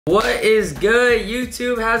What is good,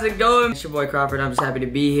 YouTube? How's it going? It's your boy Crawford. I'm just happy to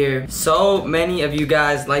be here. So many of you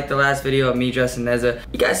guys liked the last video of me dressing Neza.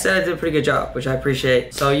 You guys said I did a pretty good job, which I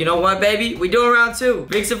appreciate. So you know what, baby? We doing round two.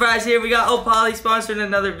 Big surprise here. We got Poly sponsoring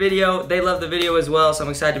another video. They love the video as well, so I'm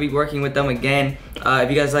excited to be working with them again. If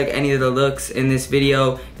you guys like any of the looks in this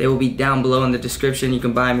video, they will be down below in the description. You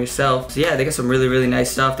can buy them yourself. So yeah, they got some really, really nice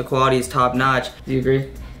stuff. The quality is top notch. Do you agree?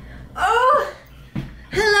 Oh!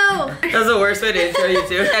 Hello! That's the worst way to intro you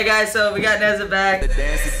too. Hey guys, so we got Neza back.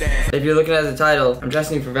 If you're looking at the title, I'm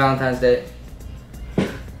dressing you for Valentine's Day.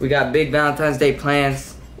 We got big Valentine's Day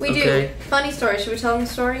plans. We do. Funny story. Should we tell them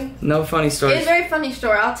the story? No funny stories. It's a very funny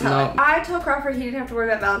story. I'll tell it. I told Crawford he didn't have to worry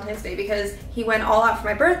about Valentine's Day because he went all out for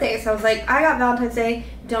my birthday. So I was like, I got Valentine's Day.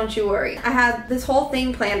 Don't you worry. I had this whole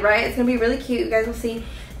thing planned, right? It's going to be really cute. You guys will see.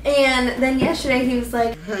 And then yesterday he was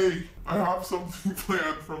like, hey, I have something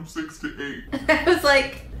planned from 6 to 8. I was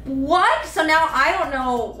like, what? So now I don't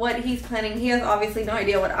know what he's planning. He has obviously no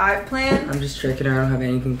idea what I've planned. I'm just tricking her. I don't have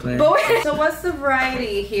anything planned. But wait, so what's the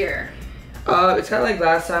variety here? It's kind of like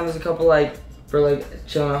last time. There's a couple like for like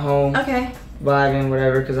chilling at home. Okay. Vibing,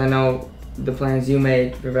 whatever, because I know the plans you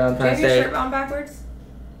made for Valentine's Day. Do you have your shirt on backwards?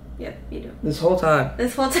 Yep, you do. This whole time.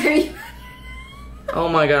 This whole time you... Oh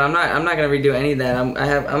my god, I'm not gonna redo any of that. I'm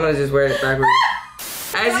gonna just wear it backwards.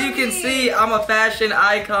 As you can see, I'm a fashion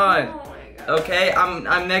icon. Oh my god. Okay,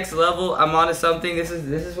 I'm next level. I'm onto something. This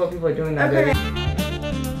is what people are doing nowadays.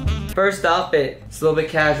 Okay. First outfit, it's a little bit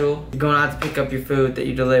casual. You're going out to pick up your food that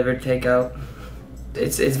you delivered, takeout.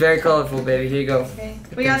 It's very colorful, baby. Here you go. Okay.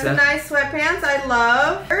 We got some nice sweatpants. I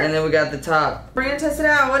love. And then we got the top. We're gonna test it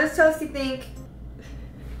out. What does Toasty think?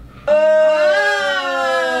 Oh!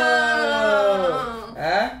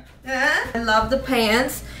 Huh? I love the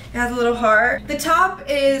pants. It has a little heart. The top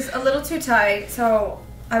is a little too tight, so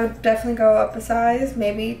I would definitely go up a size,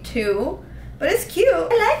 maybe 2. But it's cute.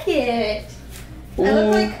 I like it. Ooh. I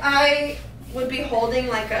look like I would be holding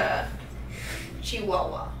like a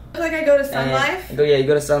chihuahua. I look like I go to Sun Life. You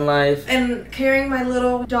go to Sun Life. And carrying my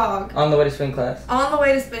little dog. On the way to spin class. On the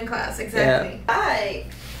way to spin class, exactly. Yeah. I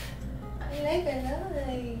like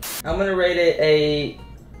it. I'm gonna rate it a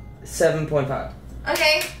 7.5.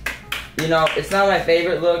 Okay. You know, it's not my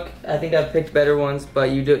favorite look. I think I've picked better ones,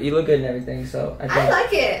 but you look good and everything, so I think. I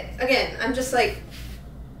like it. Again, I'm just like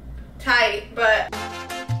tight, but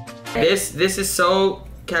this is so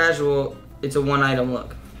casual. It's a one item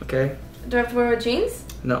look, okay? Do I have to wear with jeans?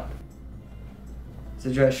 No. It's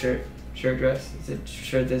a dress shirt. Shirt dress. It's a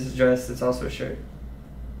shirt, this is dress, it's also a shirt.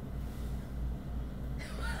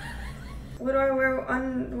 What do I wear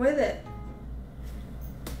on with it?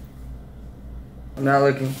 I'm not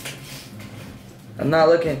looking. I'm not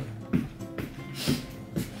looking.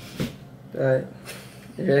 Alright.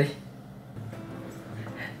 You ready?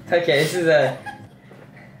 Okay, this is a...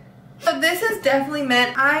 So this is definitely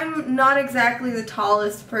meant, I'm not exactly the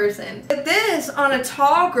tallest person. But this on a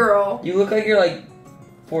tall girl. You look like you're like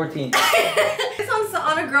 14. This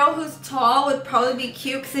on a girl who's tall would probably be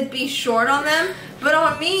cute because it'd be short on them. But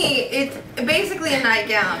on me, it's basically a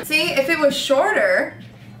nightgown. See, if it was shorter,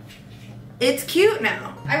 it's cute now.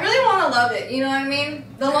 I really want to love it, you know what I mean?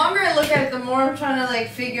 The longer I look at it, the more I'm trying to like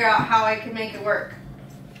figure out how I can make it work.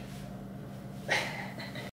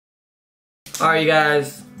 Alright, you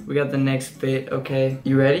guys, we got the next bit, okay?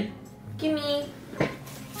 You ready? Gimme.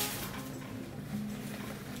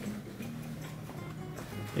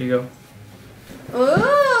 Here you go. Ooh!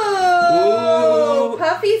 Ooh.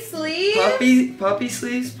 Puffy sleeve? Puppy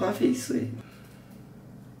sleeves? Puffy sleeve.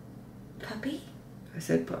 Puppy? I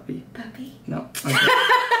said puppy. Puppy? No. Okay.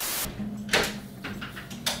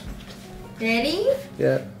 Ready?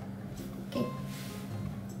 Yeah. Okay.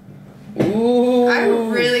 Ooh. I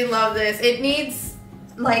really love this. It needs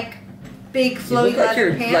like big flowy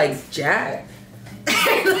leather pants. Like jacked.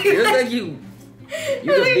 You look like you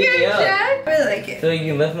could beat me up. I really like it. So you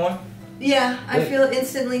can lift more? Yeah, I feel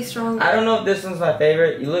instantly stronger. I don't know if this one's my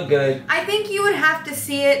favorite. You look good. I think you would have to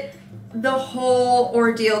see it the whole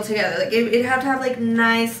ordeal together. Like it'd have to have like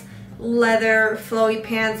nice leather flowy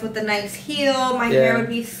pants with a nice heel. My hair would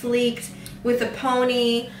be sleeked with a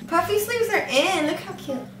pony. Puffy sleeves are in. Look how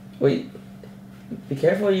cute. Wait, be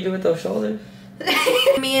careful what you do with those shoulders.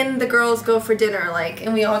 Me and the girls go for dinner, like,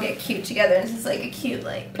 and we all get cute together. It's just like a cute,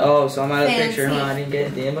 like. Oh, so I'm out of the fancy picture, huh? I didn't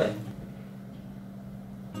get the invite.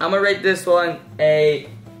 I'm gonna rate this one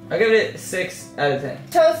I'll give it a 6 out of 10.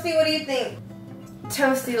 Toasty, what do you think?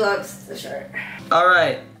 Toasty loves the shirt.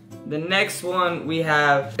 Alright, the next one we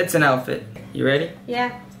have, it's an outfit. You ready?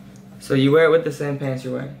 Yeah. So you wear it with the same pants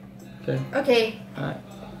you're wearing. Okay? Okay. Alright,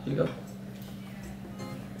 here you go.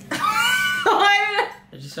 Why?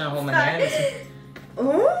 You're just trying to hold my hand.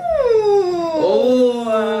 Ooh.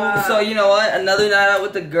 Oh. So you know what? Another night out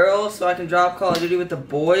with the girls, so I can drop Call of Duty with the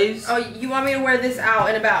boys. Oh, you want me to wear this out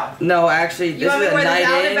and about? No, actually, this is a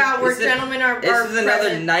night in. Where gentlemen are This is another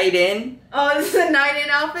present. night in. Oh, this is a night in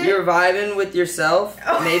outfit? You're vibing with yourself,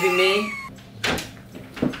 maybe me.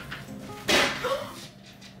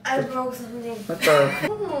 I broke something. What the?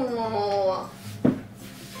 Oh.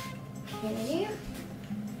 Okay.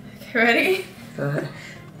 Okay, ready? Go ahead.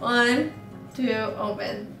 1, 2,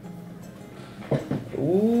 open.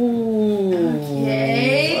 Ooh.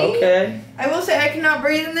 Okay. Okay. I will say I cannot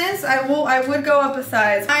breathe in this. I would go up a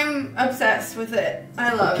size. I'm obsessed with it.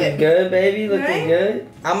 I love Looking it. good, baby. Looking Right? good.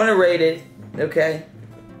 I'm gonna rate it. Okay.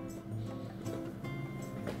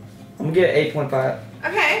 I'm gonna give it 8.5.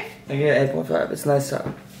 Okay. I give it 8.5. It's nice top.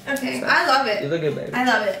 Okay. I love You it. look good, baby. I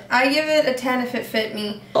love it. I give it a 10 if it fit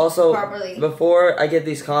me Also, properly. before I get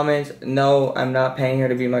these comments, no, I'm not paying her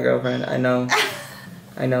to be my girlfriend. I know.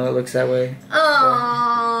 I know it looks that way.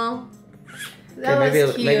 Aww. That Okay,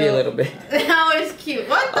 was cute. maybe a little bit. That was cute.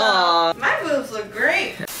 What the? Aww. My boobs look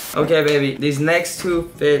great. Okay, baby. These next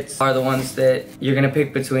two fits are the ones that you're gonna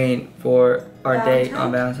pick between for our date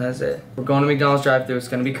on Valentine's Day. We're going to McDonald's drive-thru. It's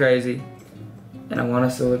gonna be crazy, and I want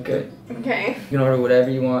us to look good. Okay. You can order whatever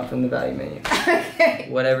you want from the value menu. Okay.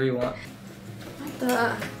 Whatever you want. What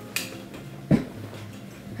the?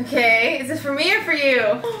 Okay. Is this for me or for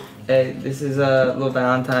you? Hey, this is a little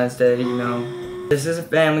Valentine's Day, you know. This is a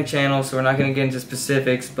family channel, so we're not gonna get into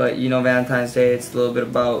specifics, but you know Valentine's Day, it's a little bit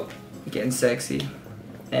about getting sexy.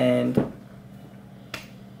 And I'm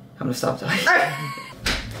gonna stop talking.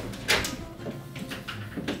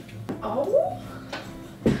 Oh.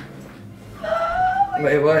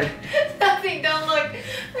 Wait, what? Nothing, don't look.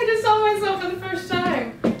 I just saw myself for the first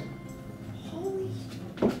time. Holy.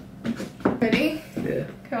 Ready? Yeah.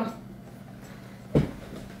 Go.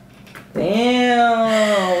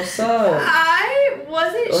 Damn, what's up? I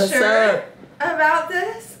wasn't What's sure up? about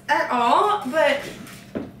this at all, but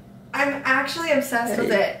I'm actually obsessed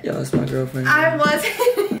with it. Yo, that's my girlfriend. I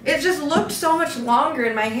wasn't. It just looked so much longer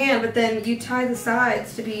in my hand, but then you tie the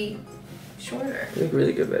sides to be shorter. You look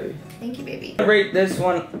really good, baby. Thank you, baby. I rate this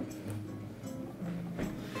one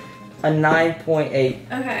a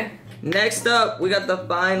 9.8. Okay. Next up, we got the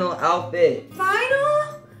final outfit. Final?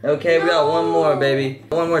 Okay, we got one more, No. baby.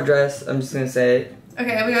 One more dress. I'm just gonna say it.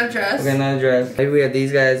 Okay, we got a dress. We got another dress. Maybe we have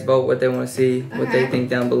these guys vote what they want to see, what they Okay. think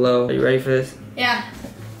down below. Are you ready for this? Yeah.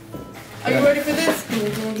 Are you ready for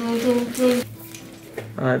this?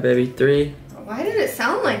 All right, baby. 3, Why did it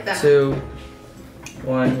sound like that? 2,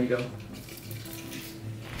 1. Here we go.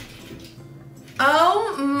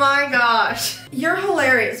 Oh my gosh. You're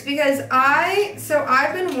hilarious because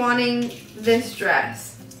I've been wanting this dress.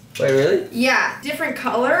 Wait, really? Yeah, different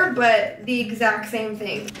color, but the exact same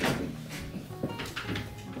thing.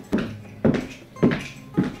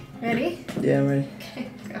 Ready? Yeah, I'm ready. Okay,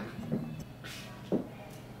 go.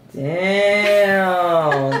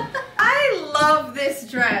 Damn. I love this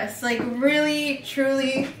dress. Like, really,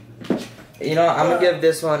 truly. You know, I'm gonna give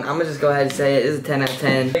this one. I'm gonna just go ahead and say it. It's a 10 out of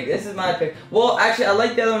 10. Like, this is my pick. Well, actually, I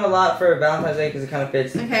like the other one a lot for Valentine's Day because it kind of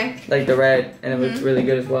fits. Okay. Like the red, and it looks really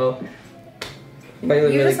good as well. But you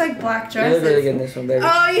look You really, just like black you dresses. look really good in this one, baby.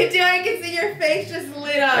 Oh, you do. I can see your face just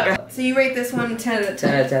lit up. So you rate this one 10 out of 10.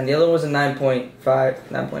 10 out of 10. The other one was a 9.5,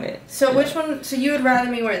 9.8. So which one? So you would rather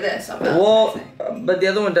me wear this on Well, Valentine's Day? but the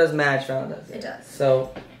other one does match Valentine's Day. It does.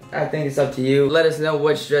 So, I think it's up to you. Let us know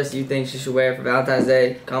which dress you think she should wear for Valentine's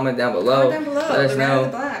Day. Comment down below. Comment down below. Let us The red or know. the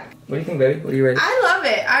black. What do you think, baby? What do you rate? I love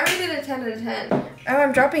it. I rated it a 10 out of 10. Oh,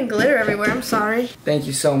 I'm dropping glitter everywhere. I'm sorry. Thank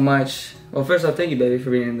you so much. Well, first off, thank you, baby, for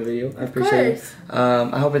being in the video. I appreciate it.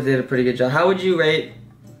 I hope it did a pretty good job. How would you rate,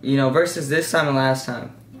 you know, versus this time and last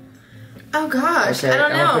time? Oh gosh, Okay, I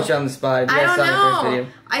don't I'm know. gonna put you on the spot. You I guys don't saw the first know. video.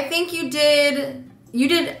 I think you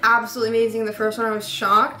did absolutely amazing the first one. I was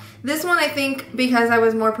shocked. This one, I think, because I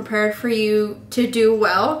was more prepared for you to do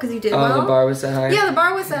well, because you did well. Oh, the bar was so high? Yeah, the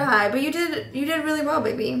bar was set high, but you did really well,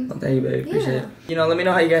 baby. Well, thank you, baby. Appreciate Yeah. it. You know, let me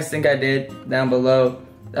know how you guys think I did down below.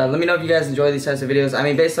 Let me know if you guys enjoy these types of videos. I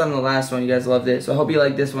mean, based on the last one, you guys loved it. So I hope you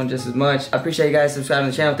like this one just as much. I appreciate you guys subscribing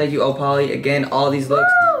to the channel. Thank you, Opali. Again, all these looks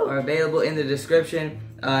are available in the description.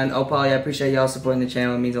 And Opali, I appreciate y'all supporting the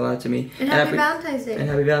channel. It means a lot to me. And happy Valentine's Day. And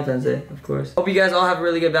happy Valentine's Day, of course. Hope you guys all have a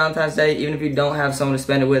really good Valentine's Day. Even if you don't have someone to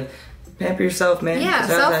spend it with, pamper yourself, man. Yeah, It's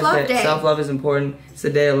Valentine's self-love day. Self-love is important. It's a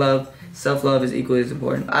day of love. Self-love is equally as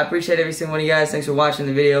important. I appreciate every single one of you guys. Thanks for watching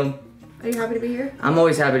the video. Are you happy to be here? I'm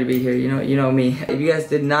always happy to be here. You know me. If you guys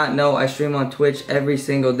did not know, I stream on Twitch every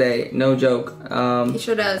single day. No joke. He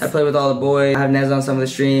sure does. I play with all the boys. I have Nez on some of the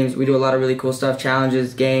streams. We do a lot of really cool stuff,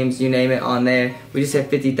 challenges, games, you name it, on there. We just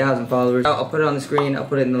hit 50,000 followers. I'll put it on the screen. I'll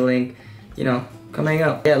put it in the link. You know, come hang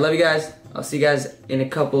out. Yeah, love you guys. I'll see you guys in a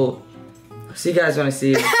couple. I'll see you guys when I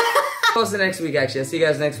see you. Post the next week, actually. I'll see you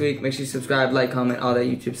guys next week. Make sure you subscribe, like, comment, all that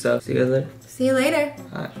YouTube stuff. See you guys later. See you later.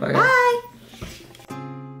 All right, bye guys. Bye.